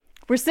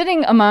We're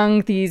sitting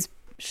among these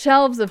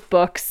shelves of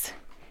books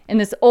in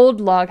this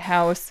old log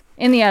house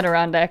in the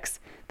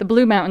Adirondacks, the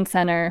Blue Mountain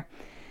Center.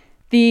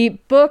 The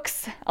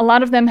books, a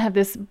lot of them have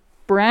this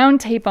brown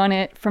tape on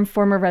it from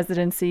former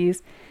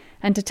residencies.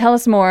 And to tell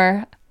us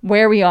more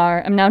where we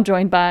are, I'm now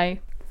joined by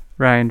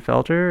Ryan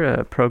Felter,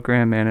 a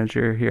program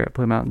manager here at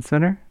Blue Mountain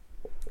Center.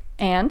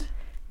 And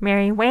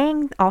Mary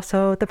Wang,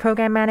 also the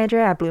program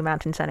manager at Blue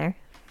Mountain Center.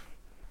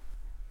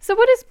 So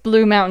what is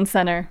Blue Mountain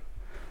Center?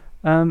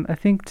 I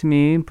think to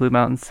me, Blue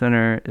Mountain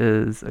Center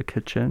is a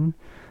kitchen.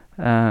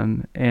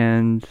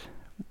 And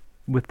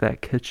with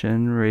that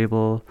kitchen, we're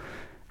able,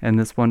 and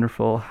this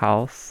wonderful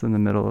house in the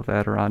middle of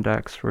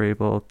Adirondacks, we're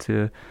able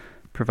to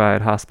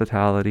provide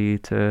hospitality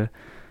to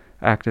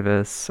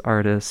activists,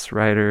 artists,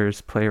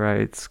 writers,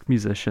 playwrights,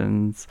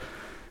 musicians,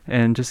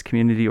 and just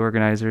community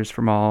organizers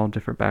from all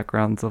different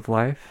backgrounds of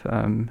life,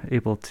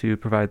 able to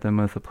provide them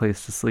with a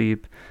place to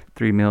sleep,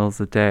 3 meals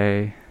a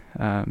day,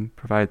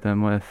 provide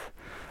them with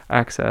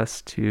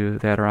access to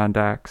the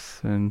Adirondacks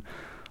and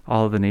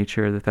all of the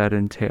nature that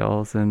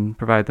entails, and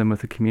provide them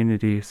with a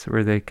community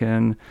where they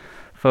can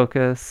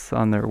focus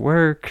on their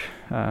work,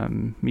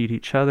 meet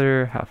each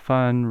other, have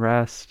fun,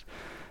 rest,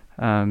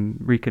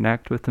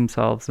 reconnect with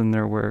themselves and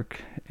their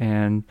work.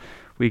 And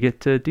we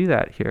get to do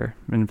that here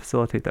and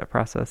facilitate that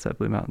process at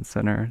Blue Mountain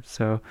Center.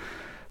 So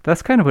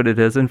that's kind of what it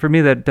is. And for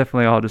me, that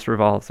definitely all just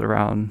revolves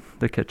around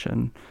the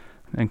kitchen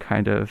and it's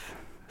kind of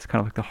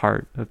like the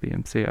heart of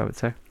BMC, I would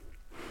say.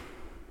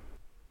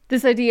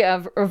 This idea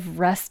of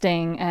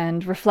resting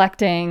and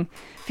reflecting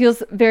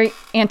feels very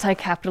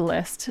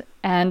anti-capitalist,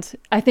 and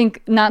I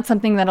think not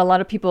something that a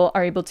lot of people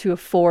are able to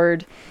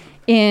afford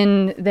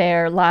in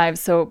their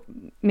lives. So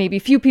maybe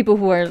few people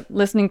who are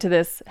listening to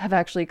this have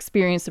actually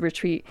experienced the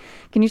retreat.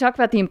 Can you talk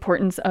about the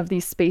importance of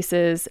these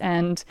spaces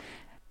and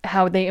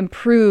how they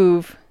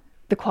improve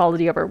the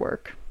quality of our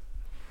work?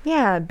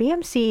 Yeah,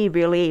 BMC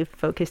really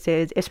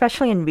focuses,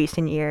 especially in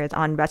recent years,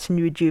 on rest and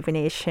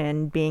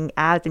rejuvenation being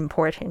as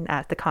important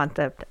as the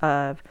concept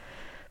of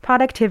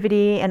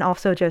productivity, and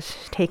also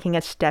just taking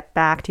a step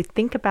back to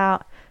think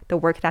about the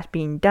work that's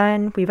being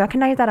done. We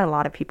recognize that a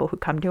lot of people who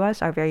come to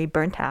us are very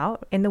burnt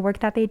out in the work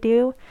that they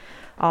do.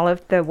 All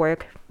of the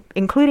work,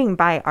 including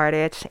by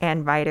artists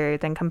and writers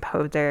and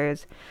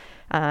composers,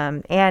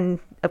 and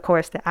of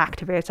course the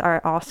activists,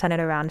 are all centered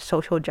around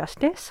social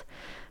justice.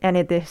 And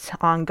in this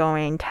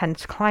ongoing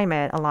tense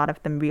climate, a lot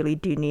of them really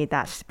do need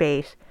that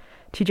space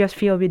to just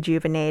feel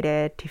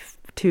rejuvenated,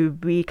 to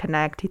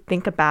reconnect, to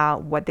think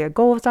about what their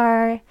goals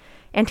are,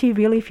 and to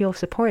really feel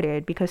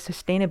supported, because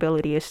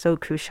sustainability is so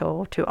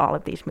crucial to all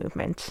of these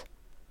movements.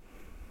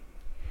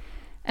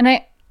 And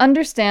I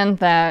understand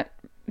that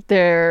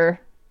there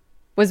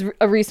was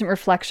a recent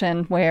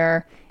reflection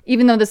where,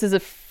 even though this is a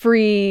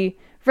free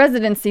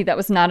residency, that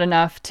was not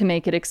enough to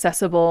make it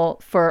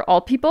accessible for all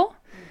people.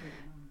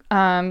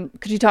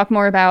 Could you talk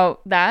more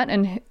about that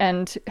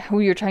and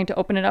who you're trying to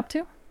open it up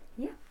to?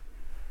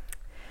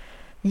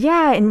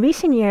 Yeah, in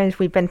recent years,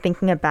 we've been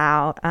thinking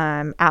about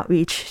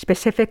outreach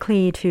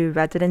specifically to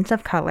residents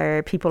of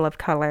color, people of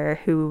color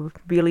who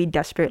really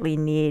desperately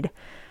need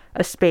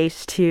a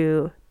space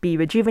to be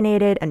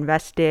rejuvenated and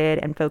rested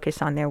and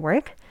focus on their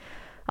work.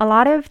 A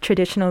lot of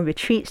traditional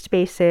retreat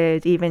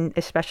spaces, even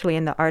especially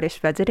in the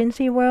artist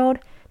residency world,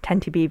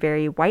 tend to be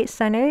very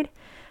white-centered.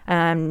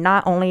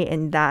 Not only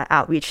in that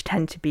outreach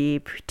tend to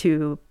be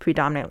to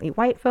predominantly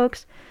white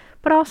folks,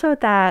 but also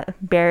that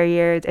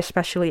barriers,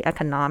 especially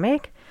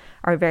economic,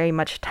 are very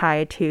much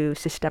tied to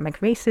systemic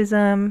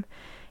racism,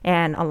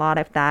 and a lot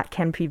of that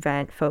can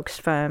prevent folks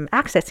from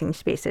accessing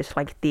spaces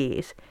like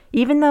these.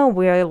 Even though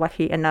we're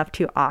lucky enough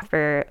to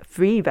offer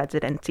free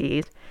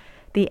residencies,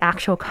 the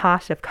actual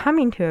cost of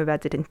coming to a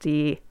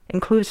residency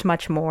includes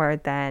much more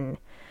than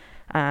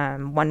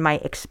one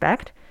might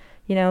expect.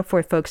 You know,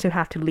 for folks who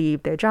have to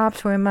leave their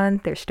jobs for a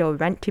month, there's still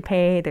rent to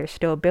pay, there's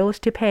still bills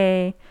to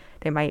pay,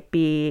 there might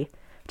be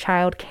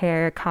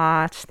childcare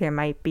costs, there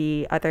might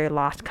be other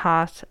lost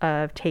costs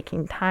of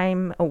taking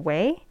time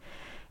away.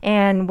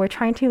 And we're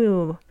trying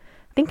to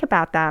think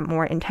about that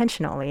more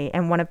intentionally.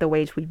 And one of the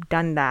ways we've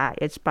done that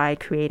is by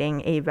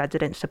creating a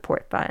resident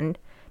support fund.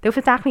 This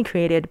was actually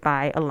created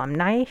by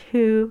alumni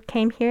who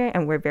came here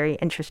and were very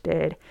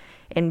interested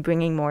in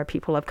bringing more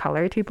people of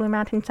color to Blue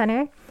Mountain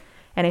Center.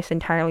 And it's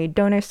entirely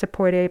donor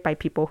supported by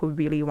people who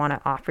really want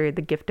to offer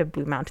the gift of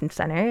Blue Mountain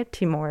Center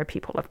to more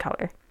people of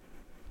color.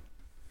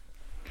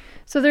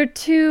 So there are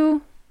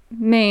two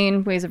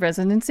main ways of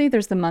residency.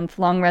 There's the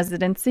month-long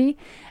residency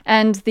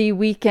and the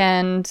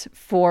weekend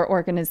for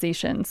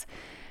organizations.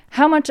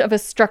 How much of a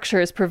structure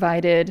is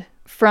provided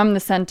from the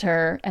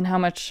center, and how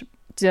much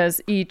does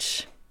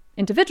each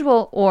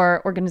individual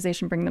or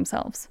organization bring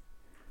themselves?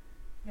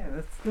 Yeah,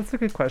 that's a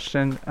good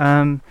question.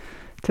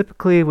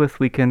 Typically with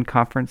weekend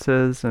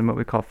conferences and what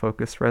we call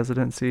focused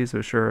residencies,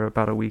 which are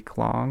about a week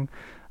long,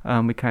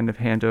 we kind of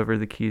hand over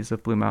the keys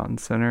of Blue Mountain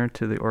Center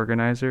to the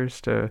organizers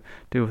to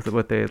do with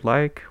what they'd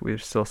like. We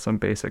have still some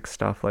basic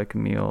stuff like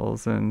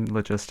meals and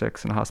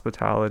logistics and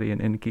hospitality and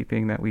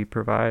innkeeping that we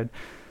provide.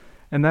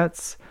 And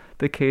that's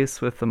the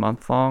case with the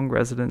month-long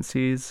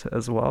residencies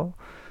as well.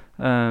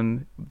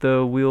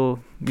 Though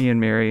me and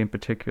Mary in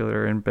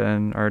particular, and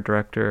Ben, our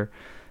director,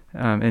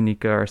 and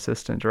Nika, our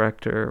assistant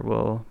director,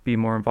 will be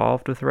more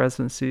involved with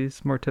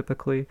residencies more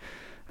typically.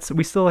 So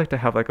we still like to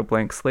have like a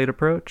blank slate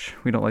approach.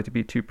 We don't like to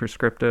be too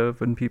prescriptive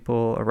when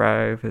people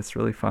arrive. It's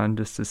really fun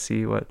just to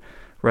see what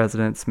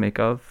residents make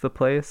of the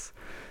place.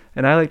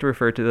 And I like to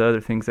refer to the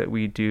other things that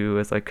we do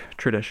as like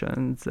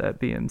traditions at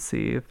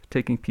BMC, of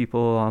taking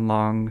people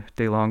on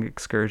day-long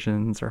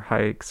excursions or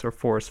hikes or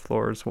forest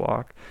floors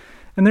walk.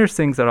 And there's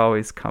things that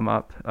always come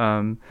up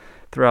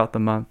throughout the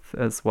month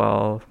as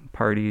well,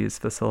 parties,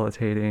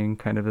 facilitating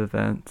kind of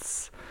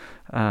events,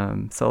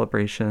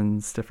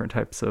 celebrations, different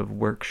types of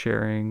work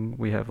sharing.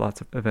 We have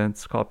lots of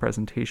events called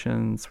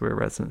presentations where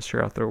residents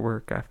share out their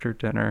work after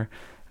dinner.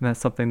 And that's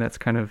something that's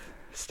kind of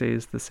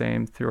stays the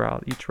same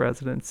throughout each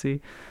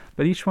residency.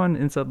 But each one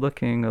ends up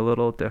looking a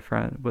little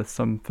different with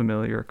some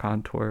familiar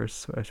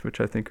contours, which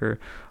I think are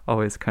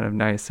always kind of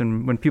nice.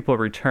 And when people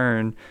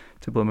return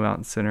to Blue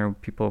Mountain Center,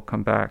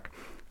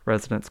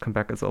 residents come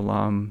back as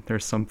alum,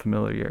 there's some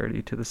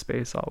familiarity to the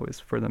space always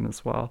for them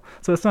as well.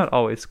 So it's not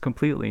always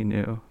completely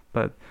new,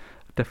 but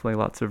definitely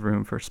lots of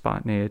room for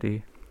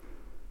spontaneity.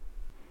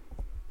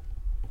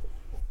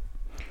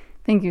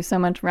 Thank you so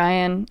much,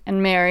 Ryan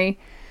and Mary.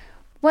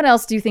 What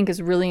else do you think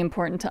is really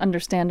important to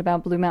understand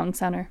about Blue Mountain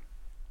Center?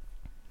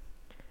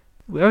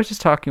 We were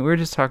just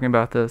talking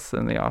about this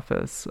in the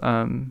office.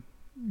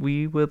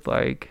 We would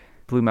like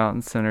Blue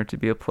Mountain Center to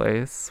be a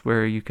place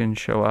where you can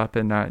show up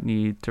and not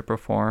need to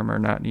perform or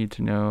not need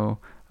to know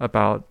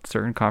about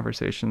certain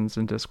conversations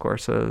and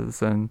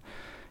discourses and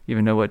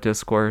even know what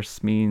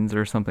discourse means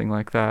or something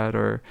like that.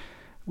 Or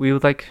we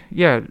would like,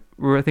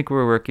 I think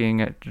we're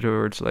working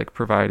towards like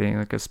providing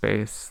like a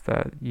space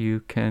that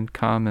you can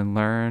come and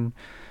learn.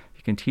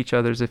 You can teach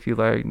others if you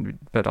like,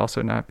 but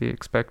also not be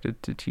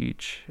expected to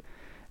teach.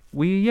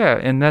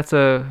 And that's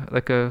a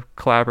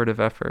collaborative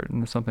effort,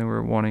 and it's something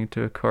we're wanting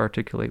to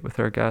co-articulate with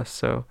our guests.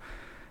 So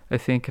I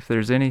think if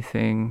there's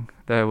anything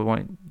that I would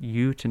want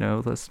you to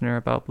know, listener,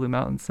 about Blue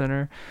Mountain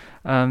Center,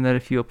 that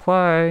if you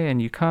apply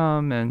and you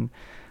come, and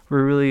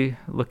we're really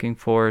looking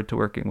forward to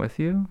working with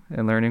you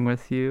and learning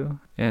with you,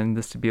 and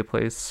this to be a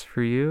place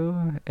for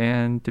you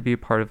and to be a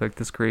part of like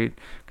this great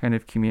kind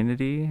of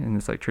community and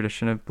this like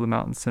tradition of Blue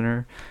Mountain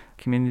Center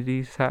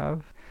communities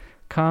have.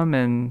 Come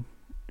and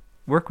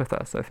work with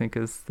us, I think,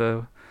 is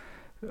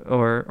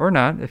or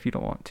not if you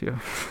don't want to.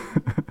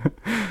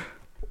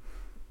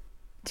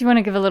 Do you want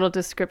to give a little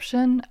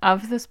description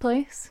of this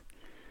place?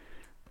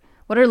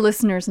 What are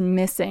listeners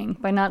missing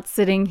by not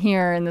sitting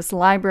here in this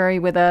library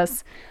with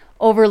us,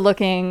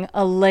 overlooking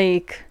a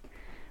lake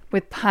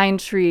with pine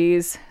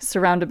trees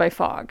surrounded by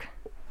fog?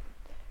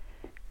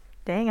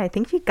 Dang, I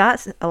think you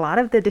got a lot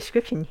of the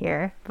description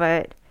here.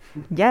 But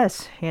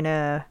yes, in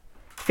a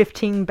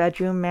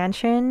 15-bedroom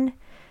mansion,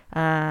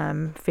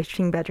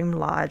 15-bedroom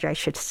lodge, I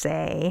should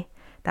say,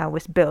 that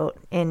was built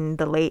in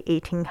the late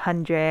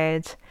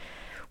 1800s.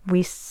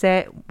 We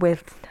sit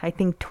with, I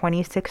think,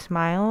 26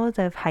 miles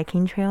of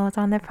hiking trails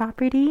on the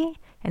property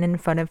and in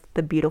front of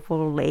the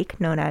beautiful lake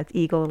known as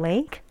Eagle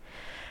Lake,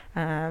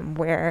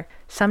 where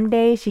some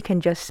days you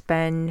can just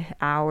spend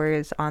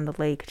hours on the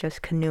lake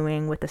just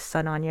canoeing with the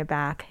sun on your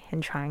back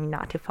and trying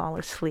not to fall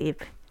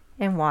asleep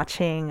and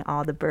watching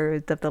all the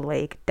birds of the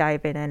lake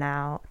dive in and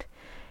out,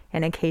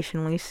 and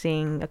occasionally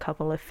seeing a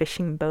couple of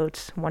fishing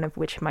boats, one of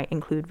which might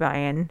include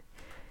Ryan.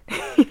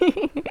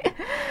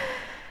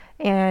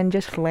 And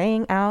just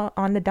laying out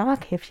on the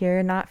dock if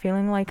you're not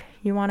feeling like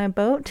you want a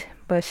boat,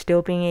 but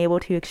still being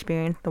able to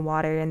experience the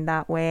water in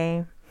that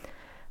way.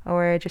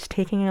 Or just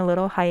taking a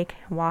little hike,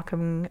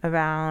 walking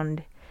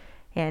around,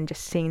 and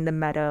just seeing the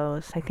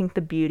meadows. I think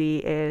the beauty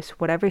is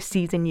whatever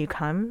season you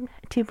come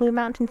to Blue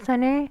Mountain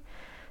Center,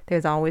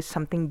 there's always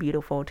something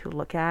beautiful to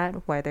look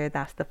at, whether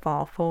that's the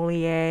fall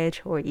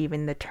foliage or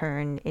even the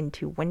turn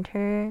into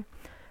winter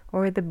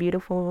or the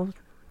beautiful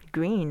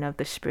green of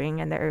the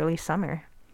spring and the early summer.